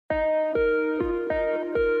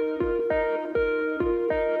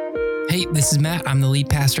Hey, this is Matt. I'm the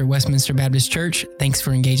lead pastor at Westminster Baptist Church. Thanks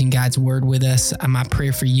for engaging God's Word with us. My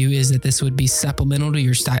prayer for you is that this would be supplemental to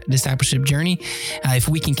your discipleship journey. If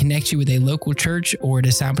we can connect you with a local church or a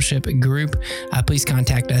discipleship group, please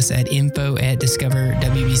contact us at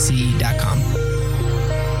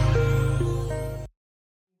info@discoverwbc.com.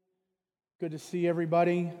 Good to see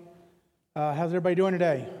everybody. How's everybody doing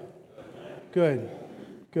today? Good.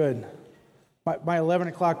 My 11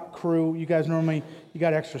 o'clock crew, you guys normally, you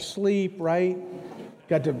got extra sleep, right?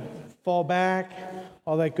 Got to fall back,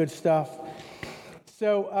 all that good stuff.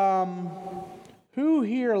 So, who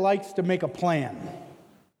here likes to make a plan,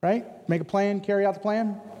 right? Make a plan, carry out the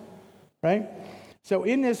plan, right? So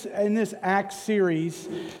in this Acts series,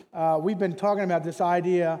 we've been talking about this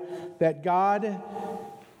idea that God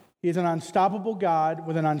is an unstoppable God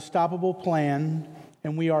with an unstoppable plan,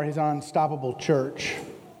 and we are His unstoppable church.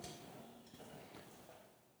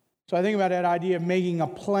 So I think about that idea of making a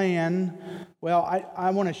plan. Well,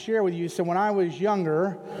 I want to share with you. So when I was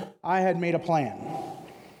younger, I had made a plan.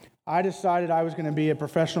 I decided I was going to be a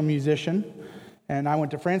professional musician, and I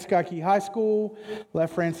went to Francis Scott Key High School,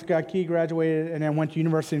 left Francis Scott Key, graduated, and then went to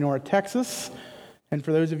University of North Texas. And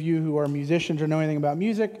for those of you who are musicians or know anything about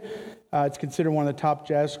music, it's considered one of the top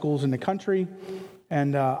jazz schools in the country.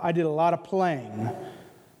 And I did a lot of playing.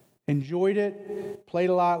 Enjoyed it,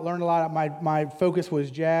 played a lot, learned a lot. My focus was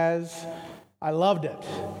jazz. I loved it.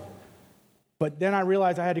 But then I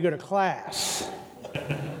realized I had to go to class.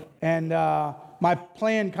 And my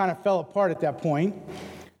plan kind of fell apart at that point.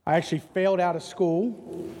 I actually failed out of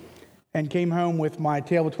school and came home with my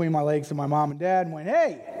tail between my legs to my mom and dad and went,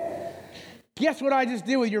 "Hey, guess what I just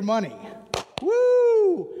did with your money?"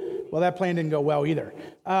 Woo! Well, that plan didn't go well either.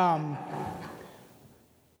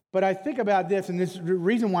 But I think about this, and the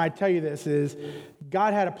reason why I tell you this is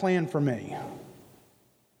God had a plan for me.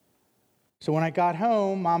 So when I got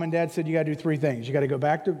home, Mom and Dad said, "You got to do three things. You got to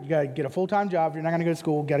get a full-time job. If you're not going to go to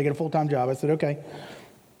school, you got to get a full-time job." I said, "Okay."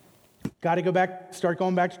 Got to go back, start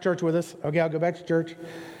going back to church with us. Okay, I'll go back to church.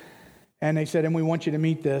 And they said, "And we want you to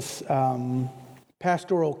meet this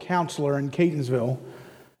pastoral counselor in Catonsville,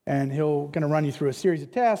 and he'll going to run you through a series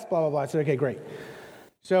of tests, blah, blah, blah." I said, "Okay, great."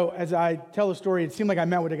 So as I tell the story, it seemed like I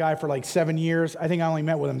met with a guy for like 7 years. I think I only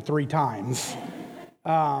met with him 3 times.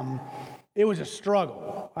 It was a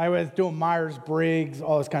struggle. I was doing Myers-Briggs,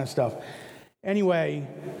 all this kind of stuff. Anyway,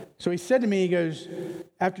 so he said to me, he goes,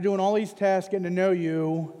 "After doing all these tests, getting to know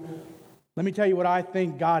you, let me tell you what I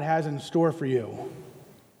think God has in store for you."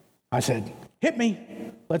 I said, "Hit me.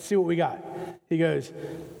 Let's see what we got." He goes,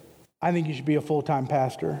 "I think you should be a full-time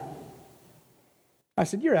pastor." I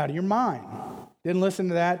said, "You're out of your mind." Didn't listen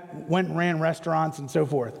to that, went and ran restaurants and so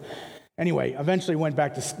forth. Anyway, eventually went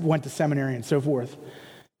to seminary and so forth.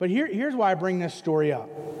 But here's why I bring this story up.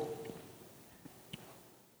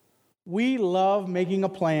 We love making a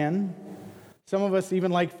plan. Some of us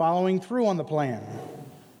even like following through on the plan.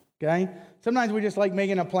 Okay? Sometimes we just like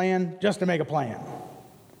making a plan just to make a plan.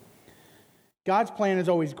 God's plan is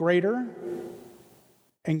always greater,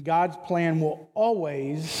 and God's plan will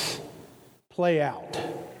always play out.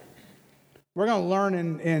 We're going to learn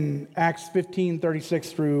in Acts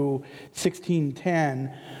 15:36 through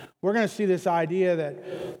 16:10. We're going to see this idea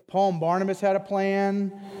that Paul and Barnabas had a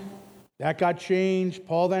plan. That got changed.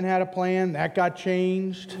 Paul then had a plan. That got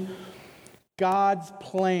changed. God's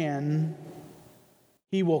plan,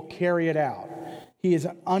 He will carry it out. He is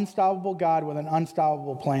an unstoppable God with an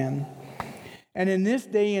unstoppable plan. And in this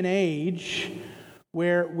day and age,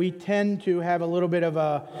 where we tend to have a little bit of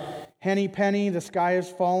a henny penny, the sky is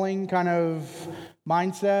falling kind of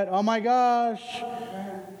mindset. Oh my gosh,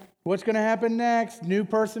 what's going to happen next? New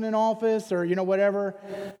person in office or, whatever.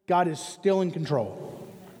 God is still in control.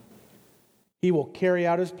 He will carry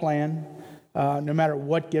out His plan no matter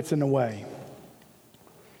what gets in the way.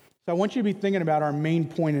 So I want you to be thinking about our main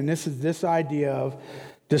point, and this is this idea of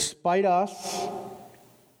despite us,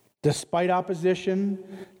 despite opposition,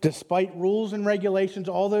 despite rules and regulations,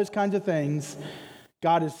 all those kinds of things,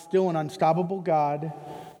 God is still an unstoppable God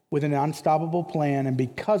with an unstoppable plan, and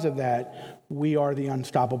because of that, we are the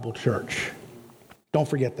unstoppable church. Don't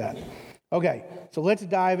forget that. Okay, so let's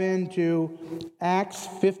dive into Acts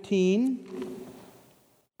 15.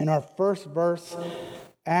 In our first verse,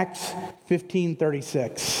 Acts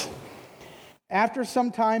 15:36. After some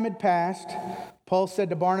time had passed, Paul said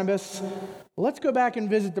to Barnabas, "Let's go back and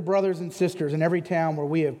visit the brothers and sisters in every town where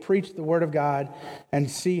we have preached the word of God and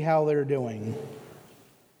see how they're doing."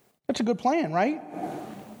 That's a good plan, right?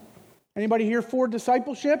 Anybody here for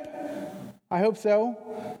discipleship? I hope so.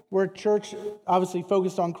 We're a church obviously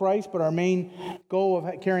focused on Christ, but our main goal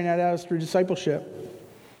of carrying that out is through discipleship.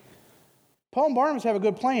 Paul and Barnabas have a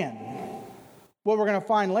good plan. What we're going to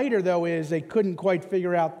find later, though, is they couldn't quite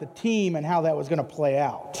figure out the team and how that was going to play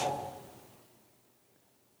out.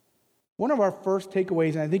 One of our first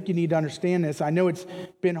takeaways, and I think you need to understand this, I know it's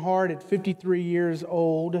been hard at 53 years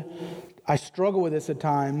old. I struggle with this at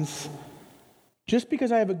times. Just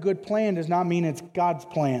because I have a good plan does not mean it's God's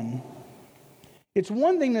plan. It's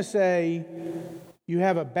one thing to say you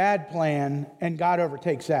have a bad plan and God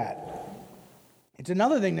overtakes that. It's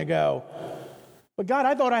another thing to go, but God,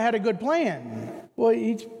 I thought I had a good plan. Well,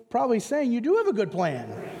 he's probably saying you do have a good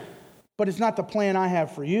plan, but it's not the plan I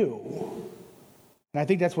have for you. And I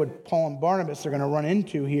think that's what Paul and Barnabas are going to run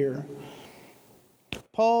into here.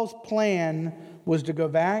 Paul's plan was to go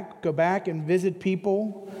back and visit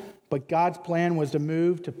people, but God's plan was to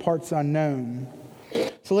move to parts unknown.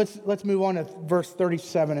 So let's move on to verse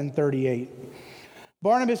 37 and 38.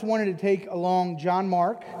 Barnabas wanted to take along John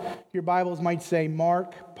Mark. Your Bibles might say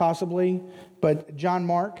Mark, possibly, but John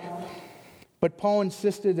Mark. But Paul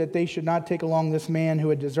insisted that they should not take along this man who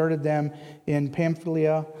had deserted them in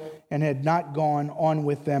Pamphylia and had not gone on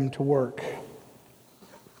with them to work.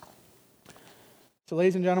 So,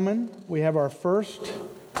 ladies and gentlemen, we have our first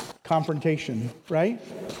confrontation, right?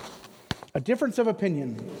 A difference of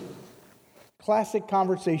opinion. Classic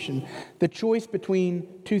conversation. The choice between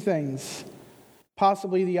two things.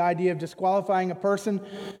 Possibly the idea of disqualifying a person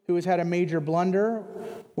who has had a major blunder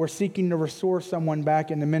or seeking to restore someone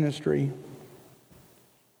back into ministry.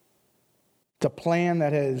 It's a plan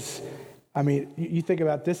that has, you think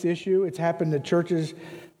about this issue, it's happened to churches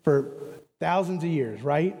for thousands of years,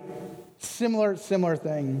 right? Similar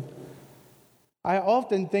thing. I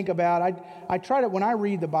often think about, I try to, when I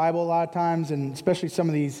read the Bible a lot of times, and especially some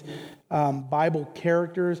of these Bible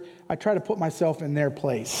characters, I try to put myself in their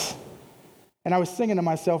place. And I was thinking to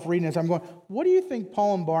myself reading this, I'm going, what do you think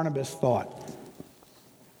Paul and Barnabas thought?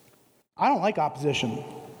 I don't like opposition.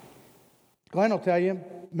 Glenn will tell you,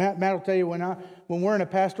 Matt will tell you when we're in a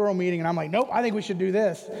pastoral meeting and I'm like, nope, I think we should do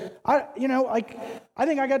this. I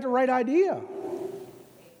think I got the right idea.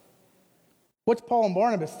 What's Paul and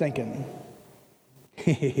Barnabas thinking?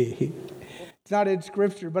 It's not in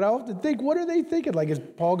Scripture, but I often think, what are they thinking? Like, is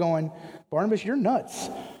Paul going, Barnabas, you're nuts?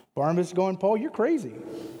 Barnabas going, Paul, you're crazy.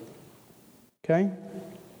 Okay?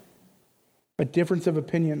 A difference of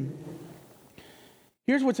opinion.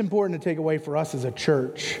 Here's what's important to take away for us as a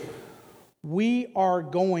church. We are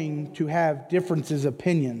going to have differences of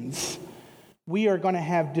opinions. We are going to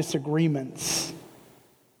have disagreements.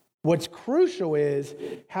 What's crucial is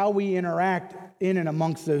how we interact in and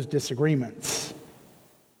amongst those disagreements.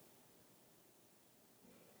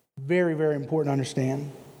 Very, very important to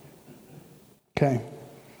understand. Okay.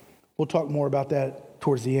 We'll talk more about that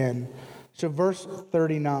towards the end. So verse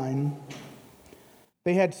 39,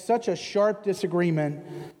 they had such a sharp disagreement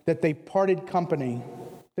that they parted company.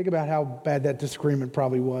 Think about how bad that disagreement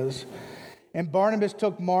probably was. And Barnabas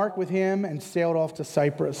took Mark with him and sailed off to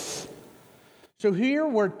Cyprus. So here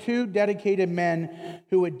were two dedicated men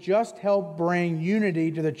who had just helped bring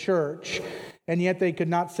unity to the church, and yet they could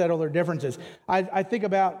not settle their differences. I think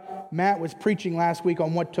about, Matt was preaching last week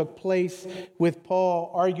on what took place with Paul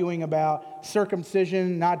arguing about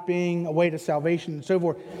circumcision not being a way to salvation and so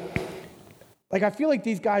forth. Like, I feel like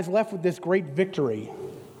these guys left with this great victory.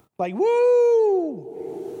 Like, woo!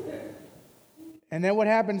 And then what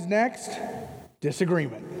happens next?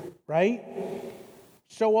 Disagreement, right?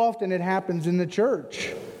 So often it happens in the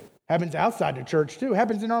church. Happens outside the church too.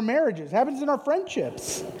 Happens in our marriages. Happens in our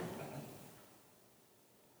friendships.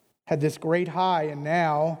 Had this great high and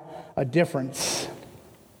now a difference.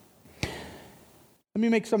 Let me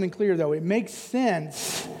make something clear though. It makes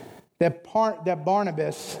sense that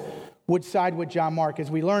Barnabas would side with John Mark.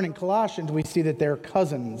 As we learn in Colossians, we see that they're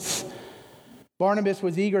cousins. Barnabas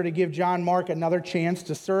was eager to give John Mark another chance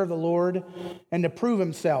to serve the Lord and to prove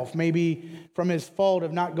himself, maybe from his fault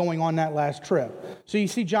of not going on that last trip. So you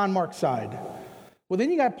see John Mark's side. Well, then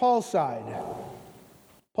you got Paul's side.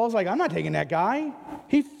 Paul's like, I'm not taking that guy.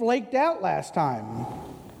 He flaked out last time.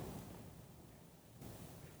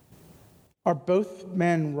 Are both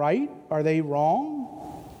men right? Are they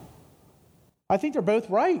wrong? I think they're both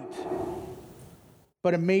right.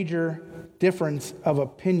 But a major difference of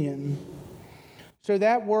opinion. So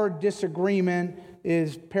that word disagreement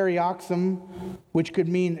is perioxum, which could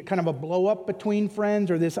mean kind of a blow up between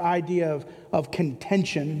friends, or this idea of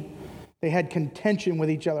contention. They had contention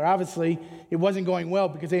with each other. Obviously, it wasn't going well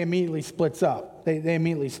because they immediately splits up. They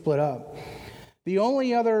immediately split up. The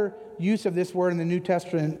only other use of this word in the New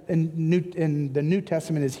Testament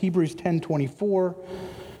is Hebrews 10:24,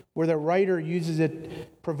 where the writer uses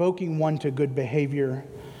it provoking one to good behavior.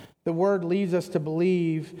 The word leads us to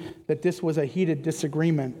believe that this was a heated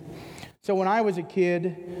disagreement. So when I was a kid,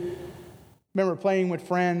 I remember playing with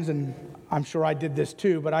friends, and I'm sure I did this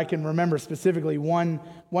too, but I can remember specifically one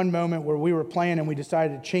moment where we were playing and we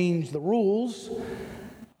decided to change the rules.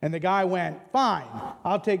 And the guy went, "Fine,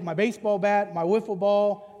 I'll take my baseball bat, my wiffle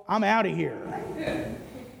ball, I'm out of here."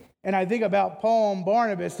 And I think about Paul and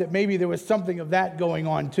Barnabas, that maybe there was something of that going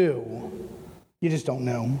on too. You just don't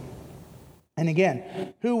know. And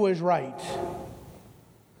again, who was right?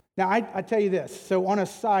 Now, I tell you this. So on a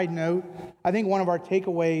side note, I think one of our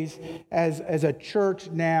takeaways as a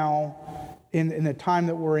church now in the time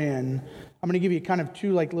that we're in, I'm going to give you kind of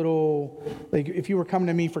two little, if you were coming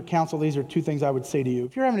to me for counsel, these are two things I would say to you.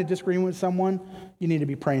 If you're having a disagreement with someone, you need to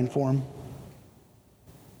be praying for them.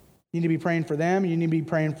 You need to be praying for them. You need to be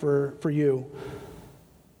praying for you.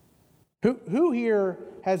 Who here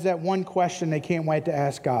has that one question they can't wait to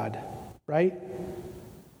ask God, right?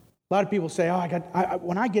 A lot of people say,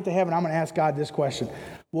 when I get to heaven, I'm going to ask God this question.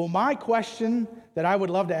 Well, my question that I would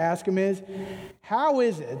love to ask him is, how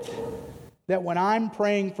is it that when I'm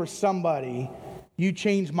praying for somebody, you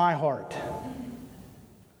change my heart?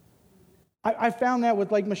 I found that with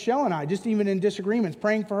Michelle and I, just even in disagreements,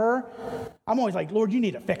 praying for her, I'm always like, Lord, you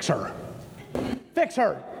need to fix her. Fix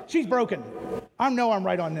her. She's broken. I know I'm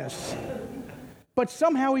right on this. But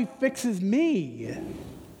somehow he fixes me.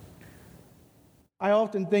 I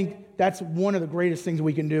often think that's one of the greatest things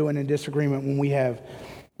we can do in a disagreement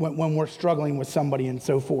when we're struggling with somebody and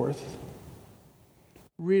so forth.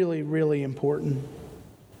 Really, really important.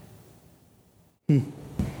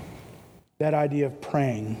 That idea of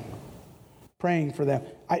praying for them.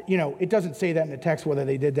 It doesn't say that in the text whether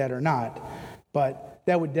they did that or not, but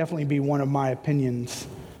that would definitely be one of my opinions,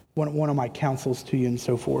 one of my counsels to you and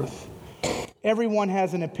so forth. Everyone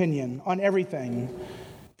has an opinion on everything.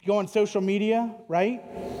 If you go on social media, right?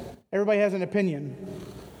 Everybody has an opinion.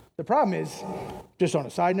 The problem is, just on a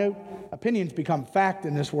side note, opinions become fact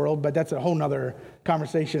in this world, but that's a whole nother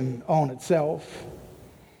conversation on itself.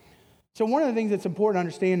 So one of the things that's important to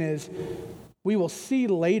understand is we will see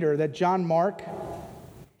later that John Mark,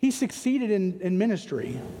 he succeeded in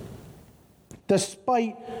ministry.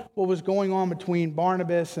 Despite what was going on between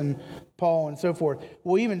Barnabas and Paul and so forth.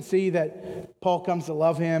 We'll even see that Paul comes to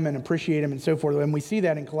love him and appreciate him and so forth. And we see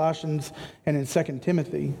that in Colossians and in 2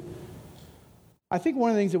 Timothy. I think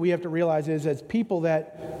one of the things that we have to realize is as people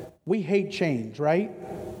that we hate change, right?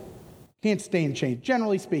 Can't stand change,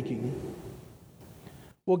 generally speaking.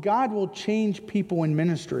 Well, God will change people in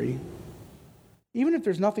ministry, even if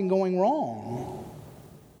there's nothing going wrong.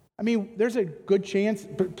 I mean, there's a good chance,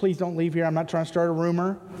 but please don't leave here. I'm not trying to start a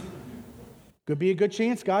rumor. Could be a good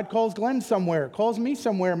chance God calls Glenn somewhere, calls me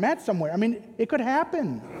somewhere, Matt somewhere. I mean, it could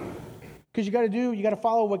happen. Because you got to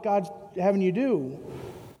follow what God's having you do.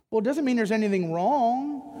 Well, it doesn't mean there's anything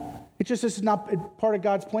wrong. It's just this is not part of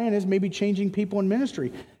God's plan is maybe changing people in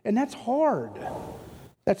ministry. And that's hard.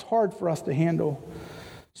 That's hard for us to handle.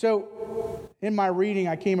 So in my reading,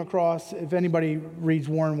 I came across, if anybody reads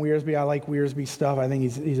Warren Wiersbe, I like Wiersbe stuff. I think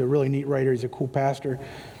he's a really neat writer. He's a cool pastor.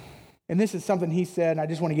 And this is something he said, and I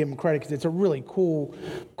just want to give him credit because it's a really cool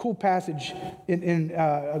passage, in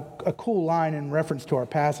a cool line in reference to our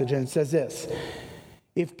passage. And it says this: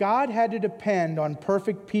 if God had to depend on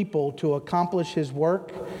perfect people to accomplish his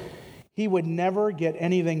work, he would never get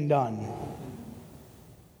anything done.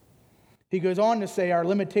 He goes on to say our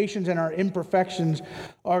limitations and our imperfections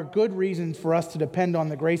are good reasons for us to depend on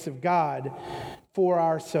the grace of God, for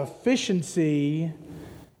our sufficiency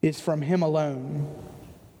is from him alone.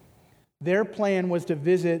 Their plan was to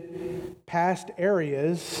visit past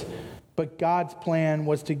areas, but God's plan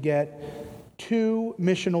was to get 2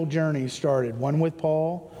 missional journeys started, one with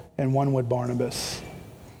Paul and one with Barnabas.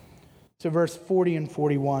 So verse 40 and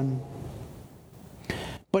 41.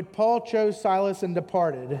 But Paul chose Silas and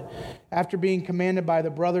departed. After being commanded by the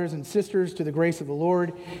brothers and sisters to the grace of the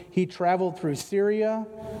Lord, he traveled through Syria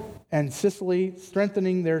and Sicily,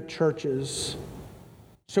 strengthening their churches.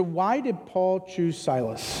 So why did Paul choose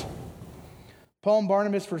Silas? Paul and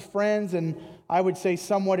Barnabas were friends, and I would say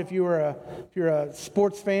somewhat, if you're a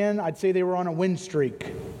sports fan, I'd say they were on a win streak.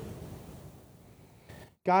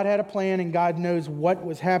 God had a plan, and God knows what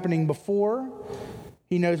was happening before.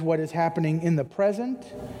 He knows what is happening in the present,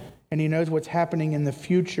 and he knows what's happening in the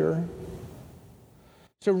future.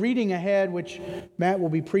 So reading ahead, which Matt will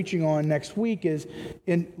be preaching on next week, is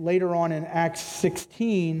later on in Acts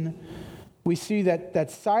 16, we see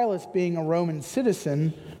that Silas, being a Roman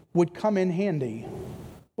citizen, would come in handy.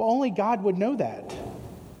 Well, only God would know that.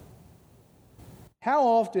 How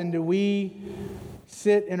often do we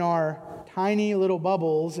sit in our tiny little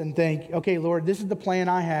bubbles and think, okay, Lord, this is the plan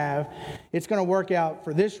I have. It's going to work out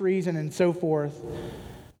for this reason and so forth.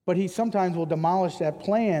 But he sometimes will demolish that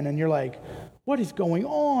plan, and you're like, what is going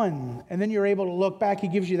on? And then you're able to look back. He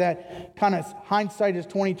gives you that kind of hindsight is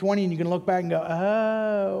 20/20, and you can look back and go,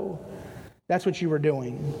 oh, that's what you were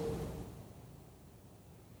doing.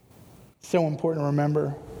 So important to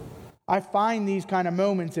remember. I find these kind of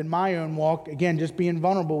moments in my own walk, again, just being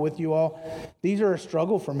vulnerable with you all, these are a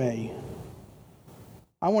struggle for me.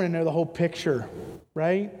 I want to know the whole picture,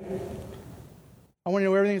 right? I want to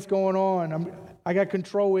know everything that's going on. I got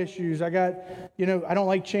control issues. I don't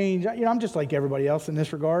like change. I'm just like everybody else in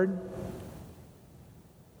this regard.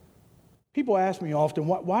 People ask me often,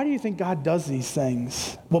 why do you think God does these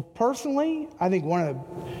things? Well, personally, I think one of the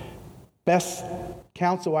best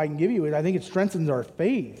counsel I can give you is I think it strengthens our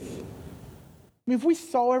faith. I mean,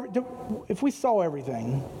 if we saw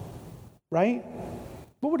everything, right,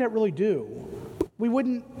 what would that really do? We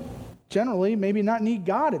wouldn't generally maybe not need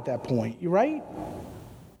God at that point. You right?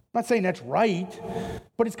 I'm not saying that's right,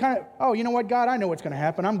 but it's kind of, oh, you know what, God, I know what's going to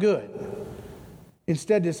happen. I'm good.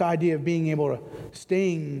 Instead, this idea of being able to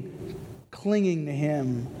clinging to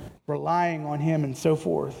Him, relying on Him, and so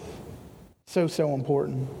forth. So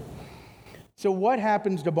important. So what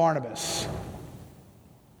happens to Barnabas?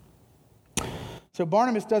 So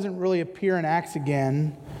Barnabas doesn't really appear in Acts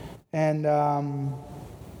again, and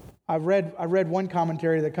I read one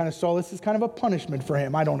commentary that kind of saw this as kind of a punishment for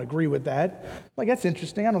him. I don't agree with that. Like, that's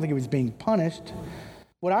interesting. I don't think he was being punished.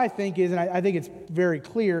 What I think is, and I think it's very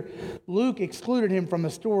clear, Luke excluded him from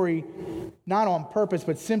the story not on purpose,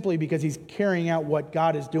 but simply because he's carrying out what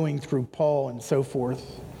God is doing through Paul and so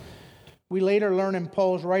forth. We later learn in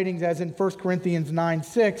Paul's writings, as in 1 Corinthians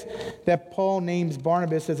 9:6, that Paul names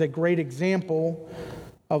Barnabas as a great example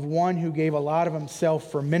of one who gave a lot of himself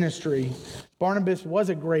for ministry. Barnabas was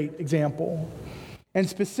a great example. And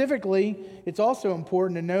specifically, it's also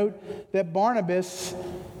important to note that Barnabas,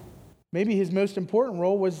 maybe his most important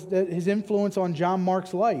role was his influence on John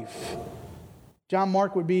Mark's life. John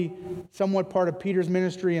Mark would be somewhat part of Peter's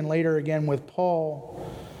ministry and later again with Paul.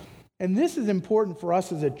 And this is important for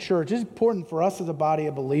us as a church. It's important for us as a body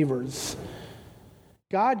of believers.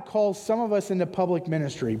 God calls some of us into public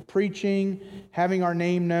ministry, preaching, having our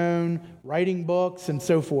name known, writing books, and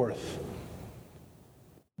so forth.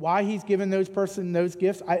 Why He's given those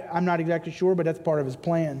gifts, I'm not exactly sure, but that's part of His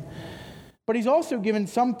plan. But He's also given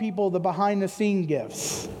some people the behind-the-scene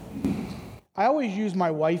gifts. I always use my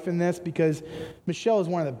wife in this because Michelle is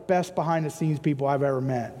one of the best behind-the-scenes people I've ever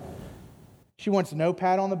met. She wants no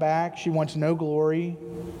pat on the back. She wants no glory.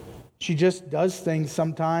 She just does things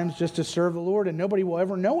sometimes just to serve the Lord, and nobody will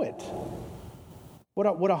ever know it.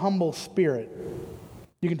 What a humble spirit.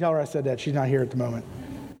 You can tell her I said that. She's not here at the moment.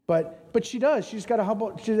 But she does. She's got a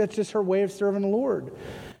humble, that's just her way of serving the Lord.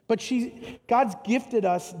 But God's gifted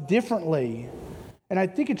us differently. And I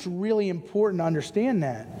think it's really important to understand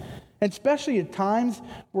that. And especially at times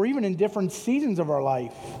where even in different seasons of our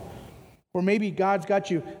life, where maybe God's got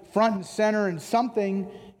you front and center in something,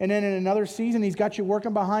 and then in another season, He's got you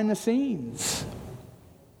working behind the scenes.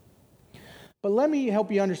 But let me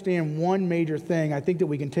help you understand one major thing I think that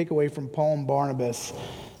we can take away from Paul and Barnabas,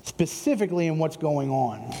 specifically in what's going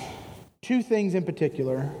on. Two things in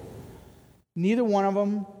particular. Neither one of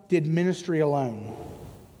them did ministry alone.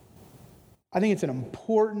 I think it's an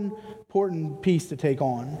important piece to take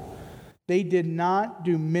on. They did not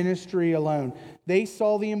do ministry alone. They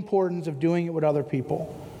saw the importance of doing it with other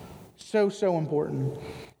people. So important.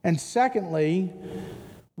 And secondly,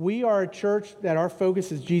 we are a church that our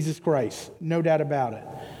focus is Jesus Christ, no doubt about it.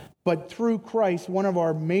 But through Christ, one of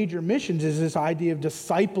our major missions is this idea of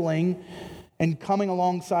discipling and coming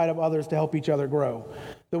alongside of others to help each other grow.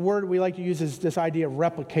 The word we like to use is this idea of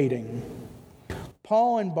replicating.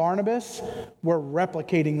 Paul and Barnabas were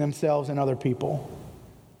replicating themselves in other people.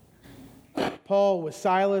 Paul with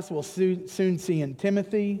Silas, we'll soon see in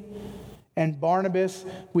Timothy. And Barnabas,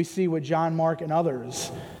 we see with John Mark and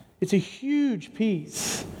others. It's a huge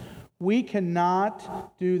piece. We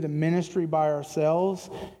cannot do the ministry by ourselves,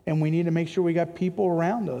 and we need to make sure we got people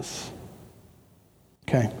around us.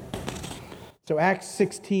 Okay. So Acts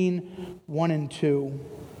 16, 1 and 2.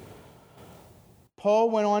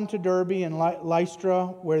 Paul went on to Derbe and Lystra,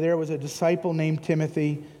 where there was a disciple named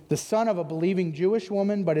Timothy, the son of a believing Jewish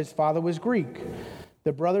woman, but his father was Greek.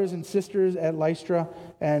 The brothers and sisters at Lystra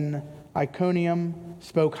and Iconium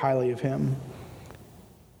spoke highly of him.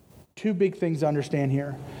 Two big things to understand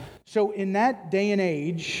here. So in that day and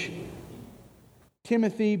age,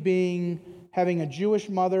 Timothy having a Jewish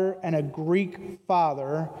mother and a Greek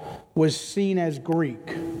father was seen as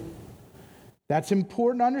Greek. That's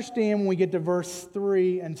important to understand when we get to verse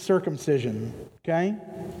 3 and circumcision, okay?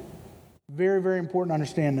 Very, very important to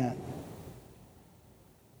understand that.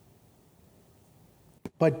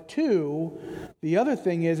 But two, the other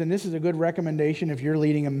thing is, and this is a good recommendation if you're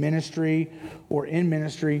leading a ministry or in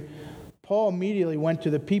ministry, Paul immediately went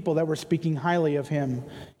to the people that were speaking highly of him.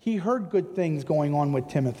 He heard good things going on with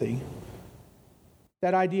Timothy.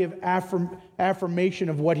 That idea of affirmation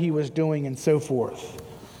of what he was doing and so forth.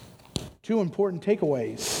 Two important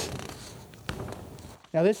takeaways.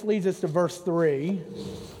 Now this leads us to verse 3,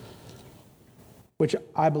 which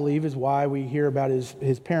I believe is why we hear about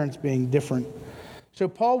his parents being different. So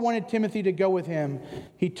Paul wanted Timothy to go with him.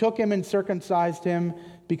 He took him and circumcised him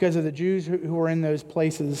because of the Jews who were in those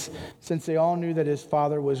places, since they all knew that his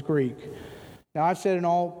father was Greek. Now I've said in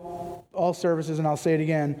all services, and I'll say it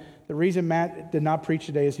again, the reason Matt did not preach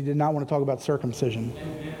today is he did not want to talk about circumcision.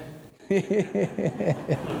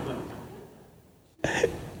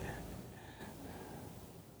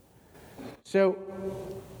 So,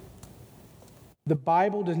 the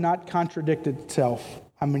Bible does not contradict itself.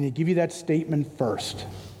 I'm going to give you that statement first.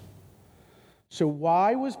 So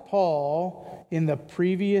why was Paul in the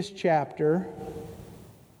previous chapter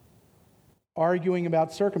arguing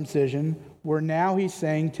about circumcision, where now he's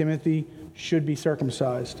saying Timothy should be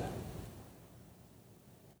circumcised?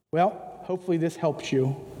 Well, hopefully this helps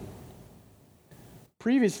you.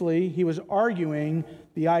 Previously, he was arguing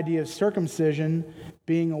the idea of circumcision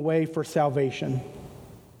being a way for salvation.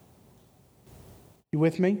 You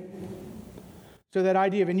with me? So that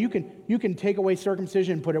idea of, and you can take away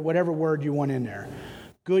circumcision and put it whatever word you want in there.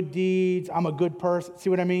 Good deeds, I'm a good person, see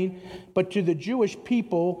what I mean? But to the Jewish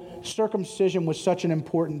people, circumcision was such an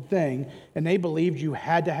important thing, and they believed you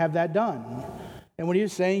had to have that done. And what he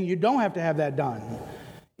was saying, you don't have to have that done.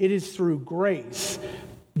 It is through grace.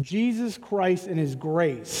 Jesus Christ and his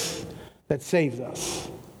grace that saves us.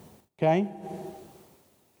 Okay?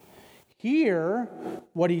 Here,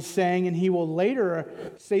 what he's saying, and he will later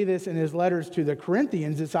say this in his letters to the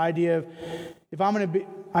Corinthians, this idea of,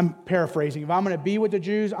 I'm paraphrasing, if I'm going to be with the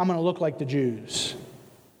Jews, I'm going to look like the Jews.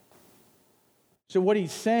 So what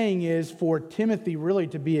he's saying is for Timothy really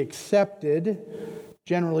to be accepted,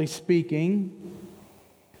 generally speaking,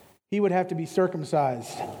 he would have to be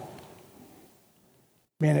circumcised.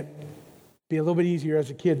 Man, it'd be a little bit easier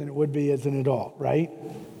as a kid than it would be as an adult, right?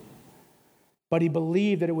 But he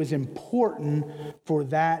believed that it was important for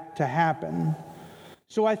that to happen.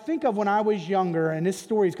 So I think of when I was younger, and this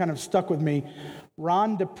story's kind of stuck with me,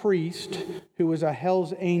 Ron DePriest, who was a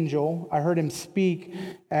Hell's Angel. I heard him speak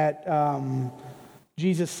at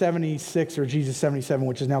Jesus 76 or Jesus 77,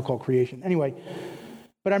 which is now called Creation. Anyway,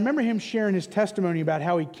 but I remember him sharing his testimony about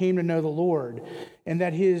how he came to know the Lord, and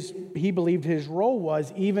that he believed his role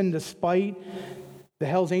was, even despite the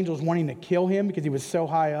Hell's Angels wanting to kill him because he was so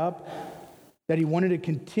high up, that he wanted to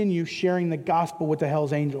continue sharing the gospel with the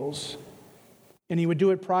Hell's Angels. And he would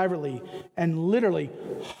do it privately. And literally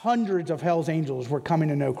hundreds of Hell's Angels were coming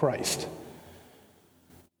to know Christ.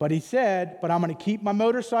 But he said, but I'm going to keep my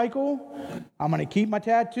motorcycle, I'm going to keep my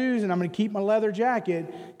tattoos, and I'm going to keep my leather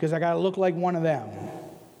jacket because I got to look like one of them.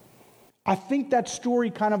 I think that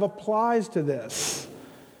story kind of applies to this.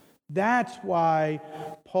 That's why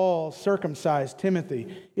Paul circumcised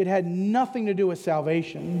Timothy. It had nothing to do with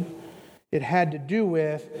salvation. It had to do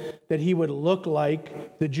with that he would look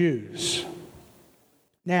like the Jews.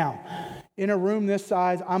 Now, in a room this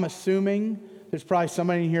size, I'm assuming there's probably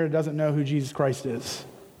somebody in here that doesn't know who Jesus Christ is.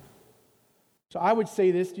 So I would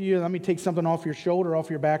say this to you, let me take something off your shoulder, off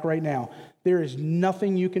your back right now. There is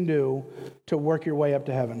nothing you can do to work your way up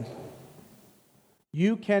to heaven.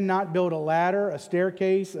 You cannot build a ladder, a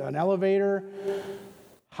staircase, an elevator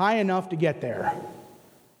high enough to get there.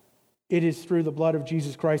 It is through the blood of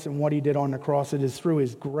Jesus Christ and what he did on the cross. It is through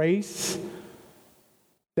his grace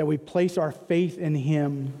that we place our faith in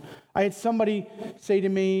him. I had somebody say to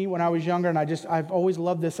me when I was younger, and I've always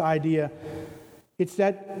loved this idea. It's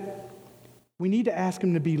that we need to ask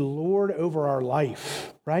him to be Lord over our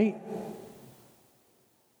life, right?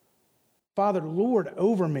 Father, Lord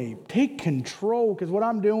over me. Take control, because what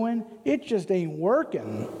I'm doing, it just ain't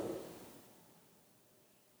working.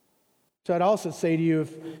 So I'd also say to you,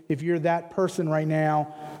 if you're that person right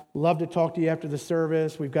now, love to talk to you after the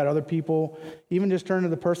service. We've got other people. Even just turn to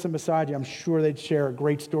the person beside you. I'm sure they'd share a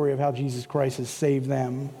great story of how Jesus Christ has saved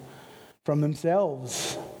them from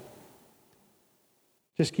themselves.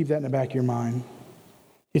 Just keep that in the back of your mind.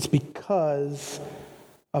 It's because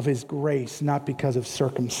of his grace, not because of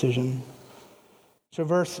circumcision. So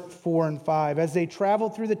verse 4 and 5, as they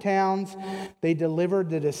traveled through the towns, they delivered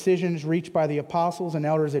the decisions reached by the apostles and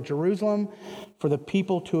elders at Jerusalem for the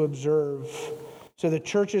people to observe. So the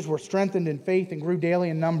churches were strengthened in faith and grew daily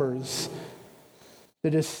in numbers. The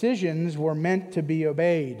decisions were meant to be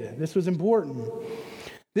obeyed. This was important.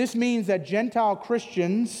 This means that Gentile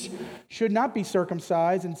Christians should not be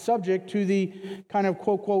circumcised and subject to the kind of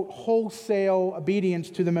quote, quote, wholesale obedience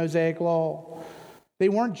to the Mosaic law. They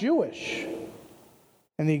weren't Jewish.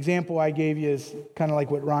 And the example I gave you is kind of like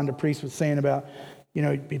what Rhonda Priest was saying about,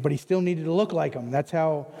 but he still needed to look like them. That's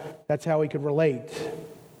how he could relate.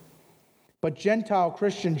 But Gentile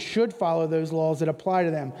Christians should follow those laws that apply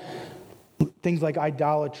to them. Things like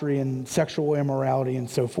idolatry and sexual immorality and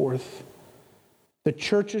so forth. The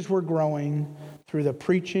churches were growing through the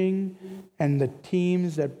preaching and the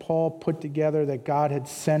teams that Paul put together that God had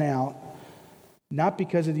sent out, not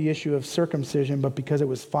because of the issue of circumcision, but because it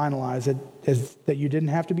was finalized that you didn't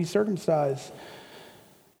have to be circumcised.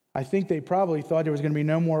 I think they probably thought there was going to be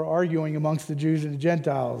no more arguing amongst the Jews and the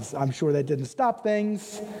Gentiles. I'm sure that didn't stop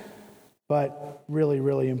things, but really,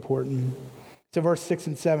 really important. So verse 6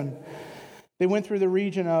 and 7. They went through the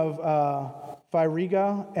region of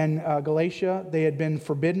Phrygia and Galatia. They had been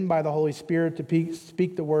forbidden by the Holy Spirit to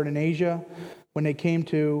speak the word in Asia. When they came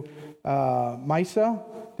to Mysia,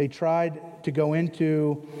 they tried to go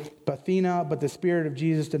into Bithynia, but the Spirit of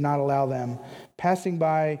Jesus did not allow them. Passing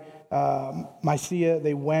by Mysia,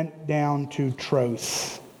 they went down to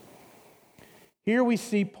Troas. Here we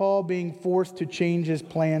see Paul being forced to change his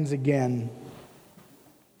plans again.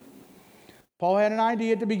 Paul had an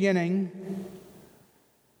idea at the beginning.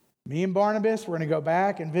 Me and Barnabas, we're going to go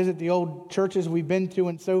back and visit the old churches we've been to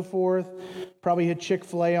and so forth. Probably hit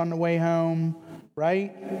Chick-fil-A on the way home,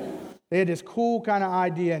 right? They had this cool kind of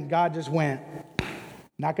idea, and God just went,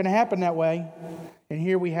 not going to happen that way. And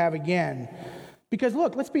here we have again. Because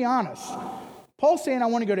look, let's be honest. Paul's saying, I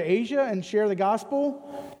want to go to Asia and share the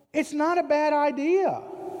gospel. It's not a bad idea.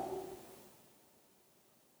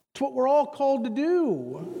 It's what we're all called to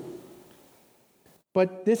do.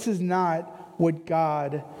 But this is not what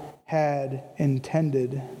God had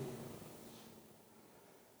intended.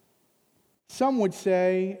 Some would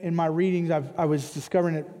say, in my readings, I was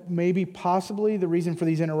discovering that maybe possibly the reason for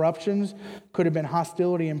these interruptions could have been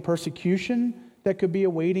hostility and persecution that could be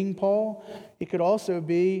awaiting Paul. It could also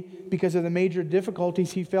be because of the major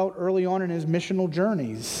difficulties he felt early on in his missional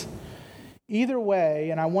journeys. Either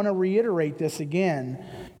way, and I want to reiterate this again,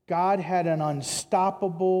 God had an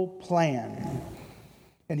unstoppable plan.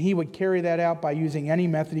 And he would carry that out by using any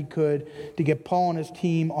method he could to get Paul and his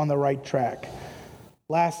team on the right track.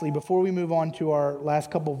 Lastly, before we move on to our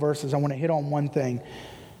last couple verses, I want to hit on one thing.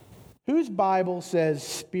 Whose Bible says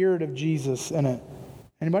Spirit of Jesus in it?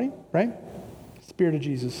 Anybody? Right? Spirit of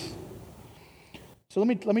Jesus. So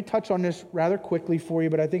let me touch on this rather quickly for you,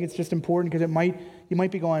 but I think it's just important because you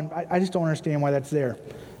might be going, I just don't understand why that's there.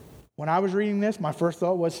 When I was reading this, my first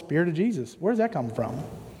thought was Spirit of Jesus. Where does that come from?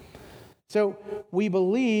 So we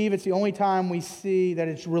believe it's the only time we see that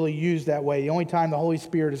it's really used that way, the only time the Holy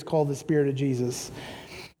Spirit is called the Spirit of Jesus.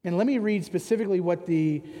 And let me read specifically what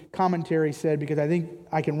the commentary said, because I think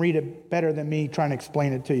I can read it better than me trying to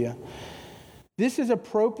explain it to you. This is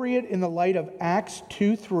appropriate in the light of Acts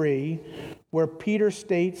 2:3, where Peter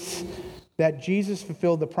states that Jesus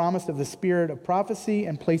fulfilled the promise of the spirit of prophecy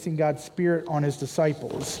and placing God's Spirit on his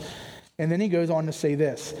disciples. And then he goes on to say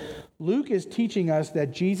this. Luke is teaching us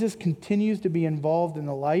that Jesus continues to be involved in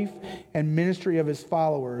the life and ministry of his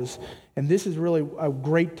followers. And this is really a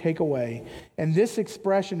great takeaway. And this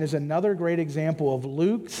expression is another great example of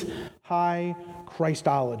Luke's high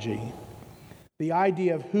Christology. The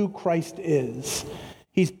idea of who Christ is.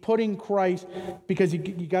 He's putting Christ, because you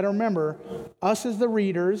got to remember, us as the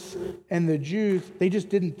readers and the Jews, they just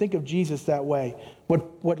didn't think of Jesus that way.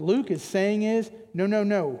 What Luke is saying is,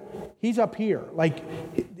 no, he's up here. Like,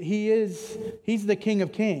 he's the King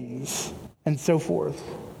of Kings and so forth.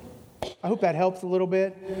 I hope that helps a little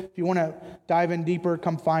bit. If you want to dive in deeper,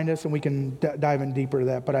 come find us and we can dive in deeper to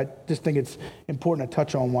that. But I just think it's important to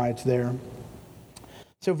touch on why it's there.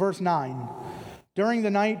 So verse 9. During the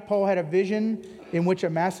night, Paul had a vision in which a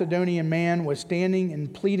Macedonian man was standing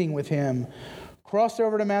and pleading with him, cross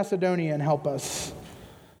over to Macedonia and help us.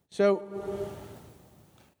 So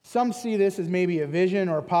some see this as maybe a vision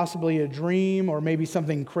or possibly a dream or maybe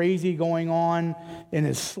something crazy going on in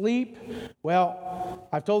his sleep. Well,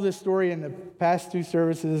 I've told this story in the past two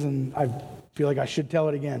services and I feel like I should tell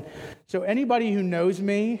it again. So anybody who knows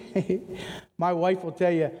me, my wife will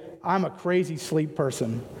tell you, I'm a crazy sleep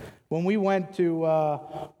person. When we went to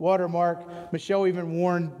Watermark, Michelle even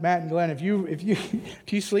warned Matt and Glenn, if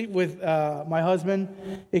you sleep with my husband,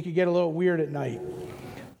 it could get a little weird at night.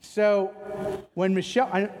 So when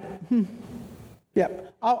Michelle,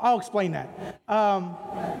 I'll explain that.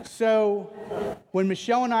 So when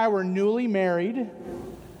Michelle and I were newly married,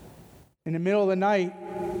 in the middle of the night,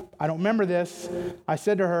 I don't remember this, I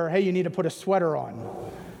said to her, hey, you need to put a sweater on.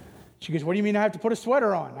 She goes, what do you mean I have to put a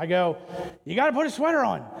sweater on? I go, you got to put a sweater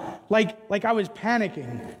on. Like I was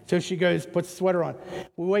panicking. So she goes, put the sweater on.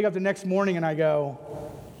 We wake up the next morning and I go,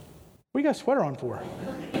 what do you got a sweater on for?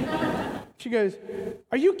 She goes,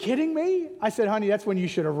 are you kidding me? I said, honey, that's when you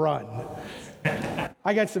should have run.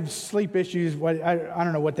 I got some sleep issues. I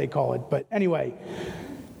don't know what they call it. But anyway,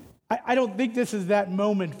 I don't think this is that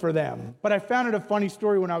moment for them. But I found it a funny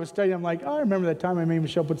story when I was studying. I'm like, oh, I remember that time I made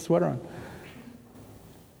Michelle put the sweater on.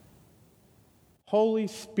 Holy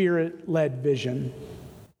Spirit-led vision.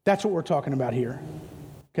 That's what we're talking about here,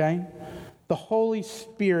 okay? The Holy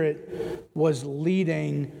Spirit was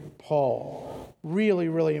leading Paul. Really,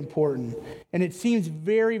 really important. And it seems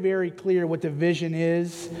very, very clear what the vision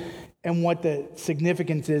is and what the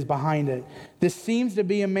significance is behind it. This seems to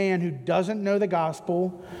be a man who doesn't know the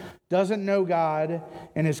gospel, doesn't know God,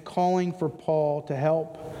 and is calling for Paul to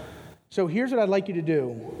help. So here's what I'd like you to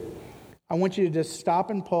do. I want you to just stop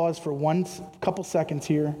and pause for one couple seconds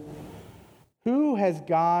here. Who has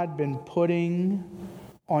God been putting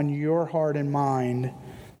on your heart and mind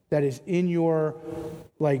that is in your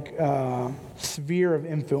sphere of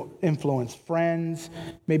influence? Friends,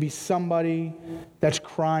 maybe somebody that's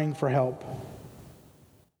crying for help.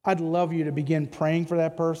 I'd love you to begin praying for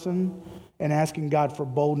that person and asking God for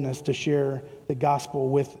boldness to share the gospel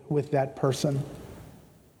with that person.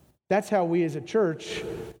 That's how we as a church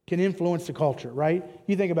can influence the culture, right?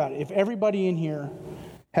 You think about it. If everybody in here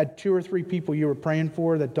had 2 or 3 people you were praying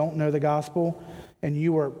for that don't know the gospel, and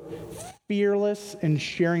you were fearless in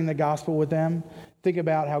sharing the gospel with them, think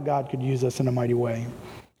about how God could use us in a mighty way.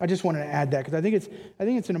 I just wanted to add that because I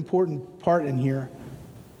think it's an important part in here.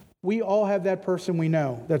 We all have that person we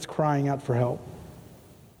know that's crying out for help.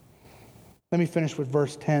 Let me finish with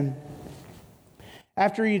verse 10.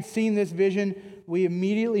 After he had seen this vision, we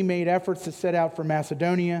immediately made efforts to set out for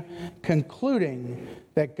Macedonia, concluding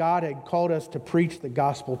that God had called us to preach the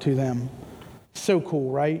gospel to them. So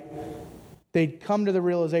cool, right? They'd come to the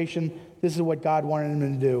realization this is what God wanted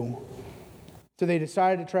them to do. So they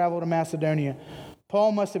decided to travel to Macedonia.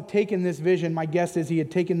 Paul must have taken this vision. My guess is he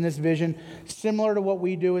had taken this vision similar to what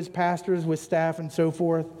we do as pastors with staff and so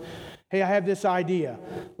forth. Hey, I have this idea.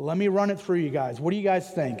 Let me run it through you guys. What do you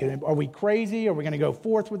guys think? Are we crazy? Are we going to go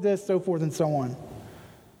forth with this? So forth and so on.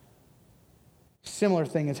 Similar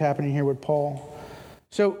thing is happening here with Paul.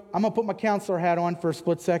 So I'm going to put my counselor hat on for a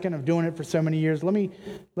split second of doing it for so many years. Let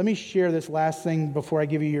me share this last thing before I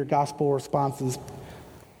give you your gospel responses.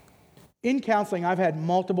 In counseling, I've had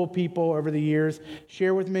multiple people over the years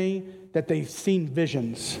share with me that they've seen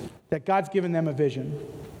visions, that God's given them a vision.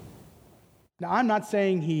 Now, I'm not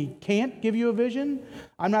saying he can't give you a vision.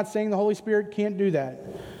 I'm not saying the Holy Spirit can't do that.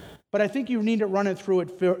 But I think you need to run it through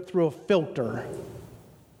a filter.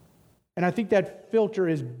 And I think that filter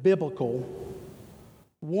is biblical.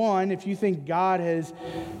 One, if you think God has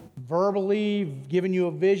verbally given you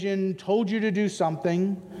a vision, told you to do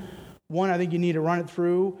something, one, I think you need to run it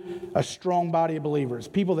through a strong body of believers,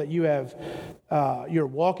 people that you have, you're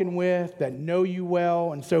walking with, that know you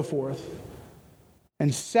well, and so forth.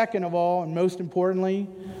 And second of all, and most importantly,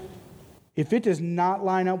 if it does not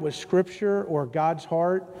line up with Scripture or God's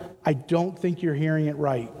heart, I don't think you're hearing it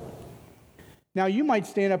right. Now, you might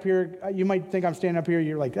stand up here, you might think I'm standing up here,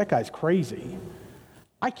 you're like, that guy's crazy.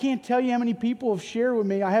 I can't tell you how many people have shared with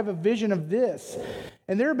me, I have a vision of this.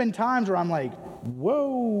 And there have been times where I'm like,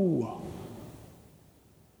 whoa.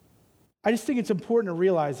 I just think it's important to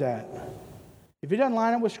realize that. If it doesn't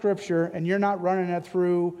line up with Scripture and you're not running that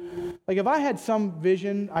through, like if I had some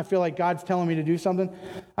vision, I feel like God's telling me to do something,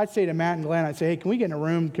 I'd say to Matt and Glenn, I'd say, hey, can we get in a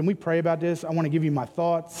room? Can we pray about this? I want to give you my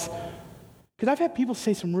thoughts. Because I've had people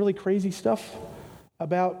say some really crazy stuff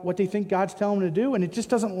about what they think God's telling them to do, and it just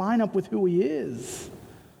doesn't line up with who he is.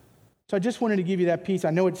 So I just wanted to give you that piece. I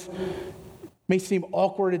know it may seem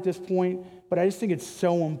awkward at this point, but I just think it's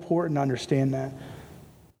so important to understand that.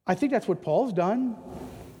 I think that's what Paul's done.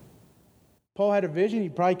 Paul had a vision. He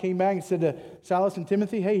probably came back and said to Silas and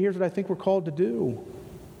Timothy, hey, here's what I think we're called to do.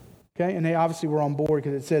 Okay? And they obviously were on board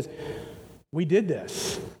because it says, we did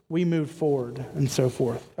this. We moved forward and so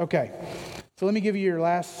forth. Okay. So let me give you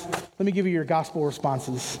your gospel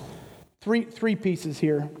responses. Three pieces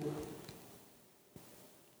here.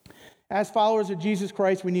 As followers of Jesus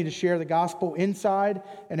Christ, we need to share the gospel inside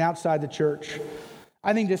and outside the church.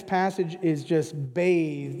 I think this passage is just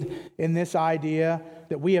bathed in this idea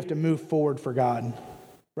that we have to move forward for God,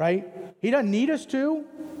 right? He doesn't need us to,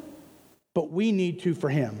 but we need to for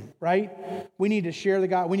him, right? We need to share the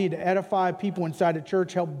God. We need to edify people inside the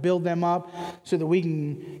church, help build them up so that we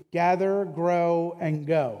can gather, grow, and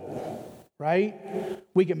go, right?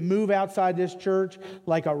 We can move outside this church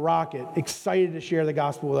like a rocket, excited to share the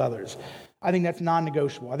gospel with others. I think that's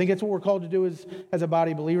non-negotiable. I think that's what we're called to do as a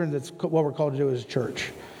body of believers, and that's what we're called to do as a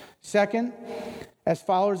church. Second, as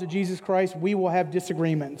followers of Jesus Christ, we will have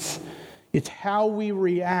disagreements. It's how we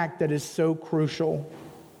react that is so crucial.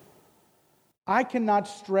 I cannot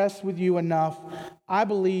stress with you enough, I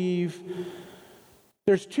believe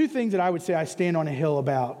there's two things that I would say I stand on a hill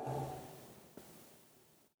about.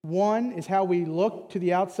 One is how we look to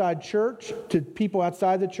the outside church, to people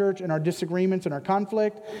outside the church, and our disagreements and our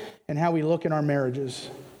conflict, and how we look in our marriages.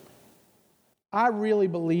 I really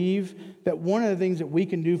believe that one of the things that we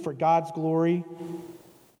can do for God's glory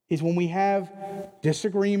is when we have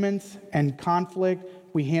disagreements and conflict,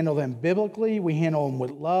 we handle them biblically, we handle them with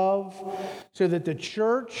love, so that the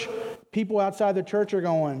church, people outside the church are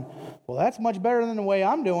going, well, that's much better than the way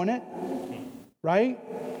I'm doing it, right?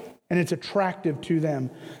 And it's attractive to them.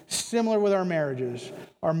 Similar with our marriages.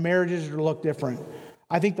 Our marriages look different.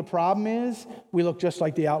 I think the problem is we look just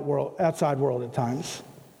like the outside world at times.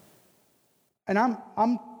 And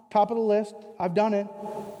I'm top of the list. I've done it.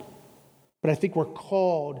 But I think we're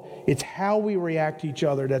called. It's how we react to each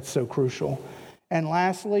other that's so crucial. And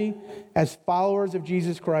lastly, as followers of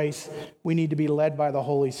Jesus Christ, we need to be led by the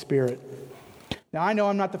Holy Spirit. Now, I know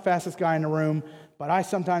I'm not the fastest guy in the room, but I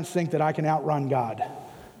sometimes think that I can outrun God.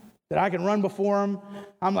 That I can run before him.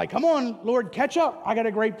 I'm like, come on, Lord, catch up. I got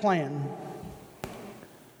a great plan.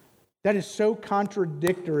 That is so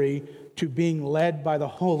contradictory to being led by the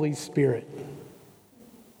Holy Spirit.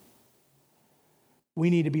 We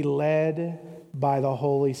need to be led by the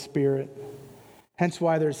Holy Spirit. Hence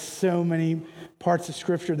why there's so many parts of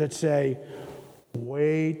Scripture that say,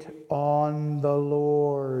 wait on the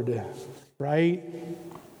Lord, right?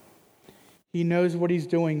 He knows what he's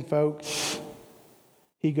doing, folks.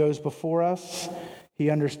 He goes before us.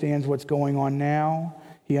 He understands what's going on now.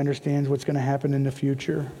 He understands what's going to happen in the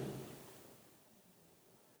future.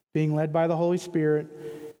 Being led by the Holy Spirit,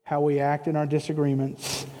 how we act in our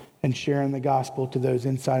disagreements, and sharing the gospel to those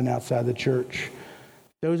inside and outside the church.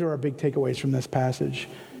 Those are our big takeaways from this passage.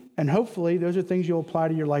 And hopefully, those are things you'll apply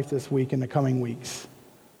to your life this week and the coming weeks.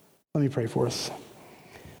 Let me pray for us.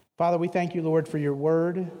 Father, we thank you, Lord, for your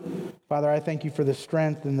word. Father, I thank you for the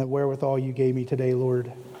strength and the wherewithal you gave me today,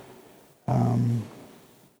 Lord.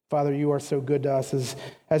 Father, you are so good to us.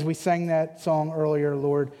 As we sang that song earlier,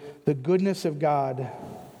 Lord, the goodness of God.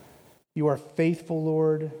 You are faithful,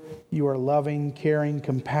 Lord. You are loving, caring,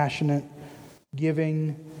 compassionate,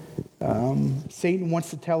 giving. Satan wants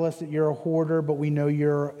to tell us that you're a hoarder, but we know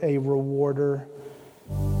you're a rewarder.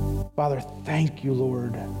 Father, thank you,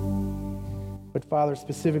 Lord. But Father,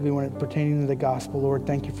 specifically when it pertaining to the gospel, Lord,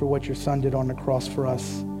 thank you for what your Son did on the cross for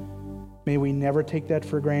us. May we never take that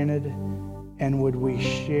for granted, and would we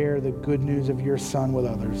share the good news of your Son with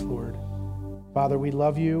others, Lord. Father, we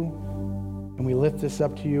love you, and we lift this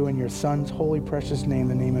up to you in your Son's holy, precious name,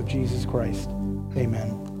 the name of Jesus Christ.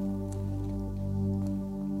 Amen.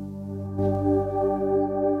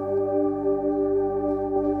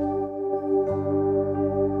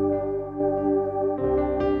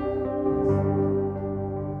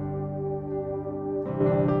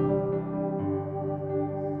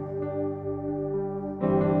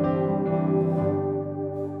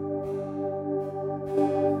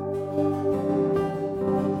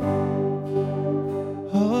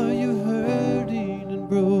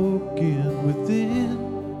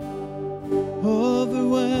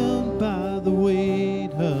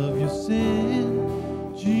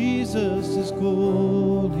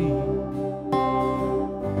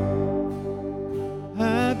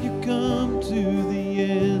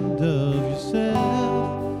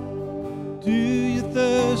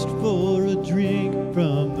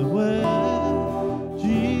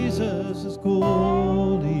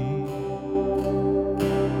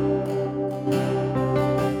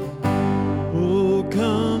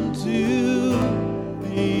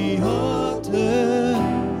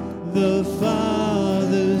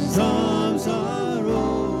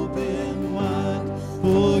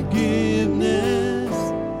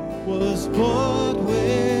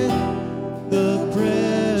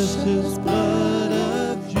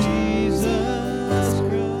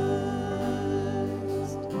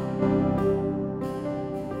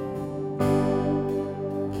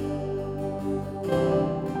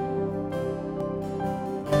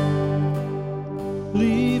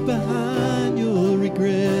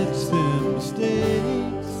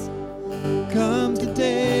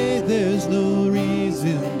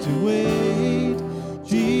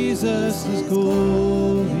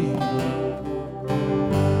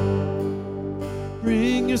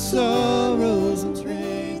 Bring your sorrows and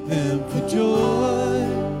trade them for joy.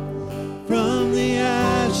 From the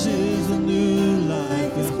ashes a new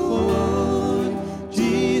life is born.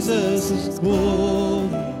 Jesus is born.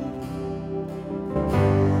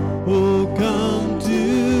 Oh, come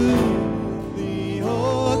to the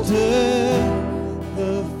altar.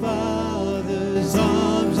 The Father's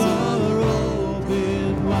arms are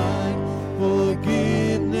open wide.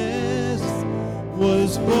 Forgiveness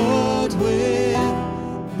was bought with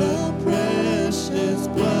the precious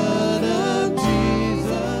blood of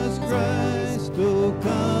Jesus Christ. Oh,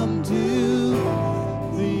 come to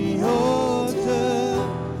the altar.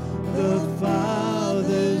 The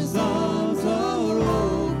Father's arms are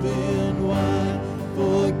open wide.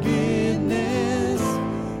 Forgiveness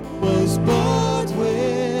was bought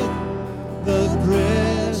with the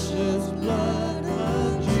precious blood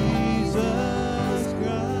of Jesus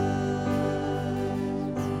Christ.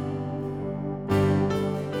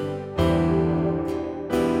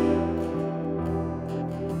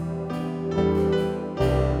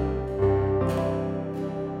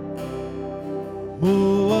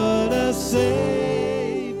 Oh, what a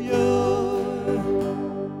Savior!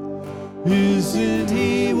 Isn't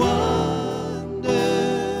He wonderful?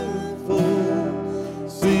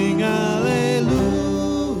 Sing hallelujah!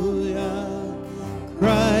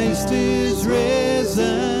 Christ is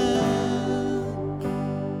risen.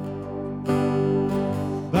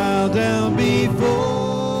 Bow down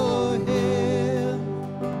before Him,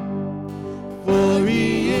 for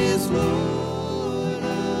He is Lord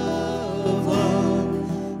of all.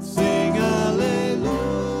 Sing hallelujah!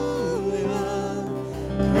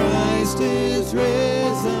 Christ is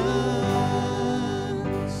risen.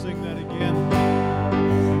 Sing that again.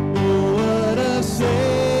 Oh, what a Savior!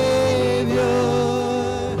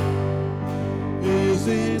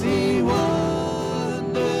 Isn't He wonderful?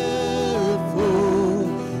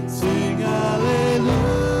 Sing hallelujah!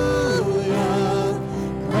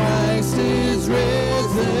 Christ is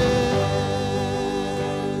risen.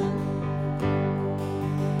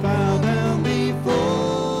 Bow down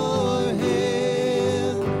before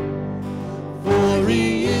Him, for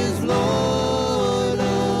He is Lord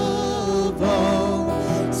of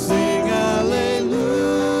all. Sing hallelujah!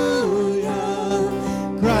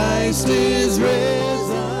 Christ is risen.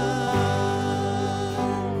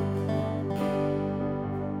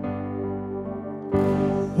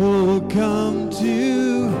 Oh, come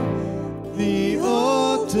to the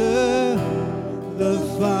altar. The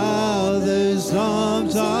Father's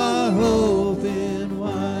arms are open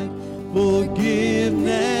wide.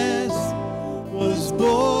 Forgiveness was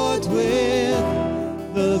bought with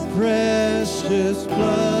the precious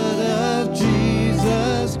blood of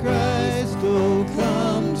Jesus Christ. Oh,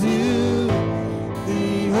 come to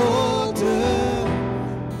the altar.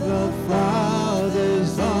 The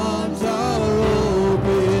Father's arms are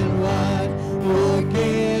open wide.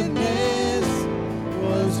 Forgiveness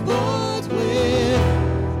was bought with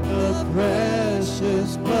the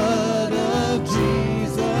precious blood of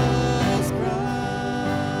Jesus Christ.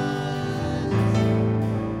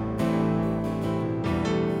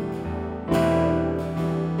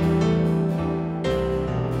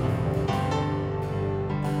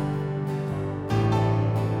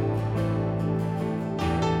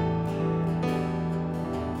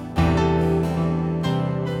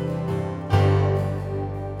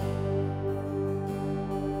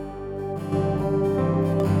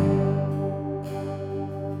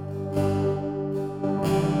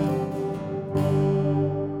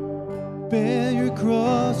 Bear your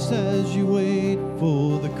cross as you wait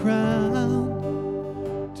for the crown.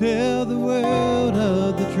 Tell the world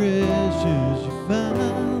of the treasures you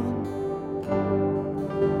found.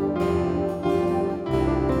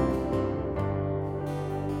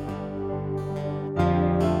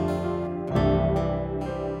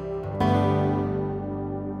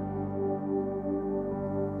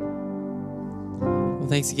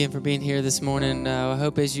 Thanks again for being here this morning. I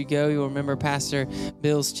hope as you go, you'll remember Pastor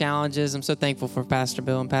Bill's challenges. I'm so thankful for Pastor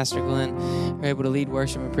Bill and Pastor Glenn. They're able to lead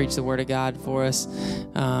worship and preach the Word of God for us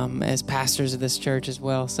as pastors of this church as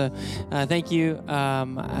well. So thank you.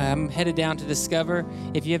 I'm headed down to Discover.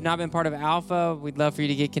 If you have not been part of Alpha, we'd love for you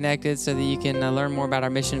to get connected so that you can learn more about our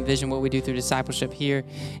mission and vision, what we do through discipleship here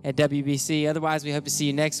at WBC. Otherwise, we hope to see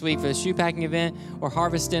you next week for the shoe packing event or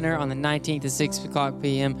harvest dinner on the 19th at 6 o'clock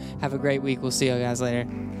p.m. Have a great week. We'll see you guys later.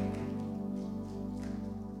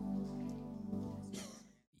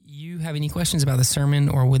 You have any questions about the sermon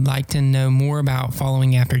or would like to know more about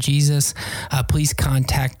following after Jesus, please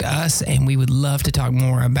contact us, and we would love to talk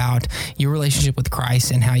more about your relationship with Christ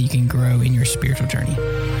and how you can grow in your spiritual journey.